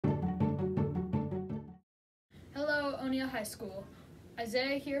O'Neill High School.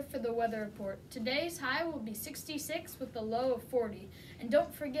 Isaiah here for the weather report. Today's high will be 66 with a low of 40. And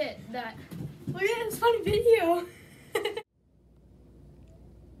don't forget that... Look at this funny video.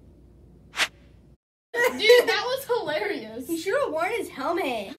 Dude, that was hilarious. He should have worn his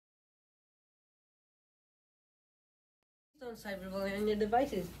helmet. On cyberbullying on your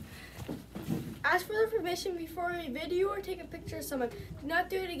devices. Ask for their permission before a video or take a picture of someone. Do not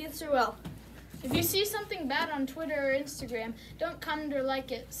do it against their will. If you see something bad on Twitter or Instagram, don't comment or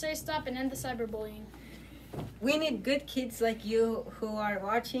like it. Say stop and end the cyberbullying. We need good kids like you who are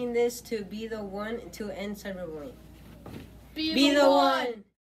watching this to be the one to end cyberbullying. Be the one.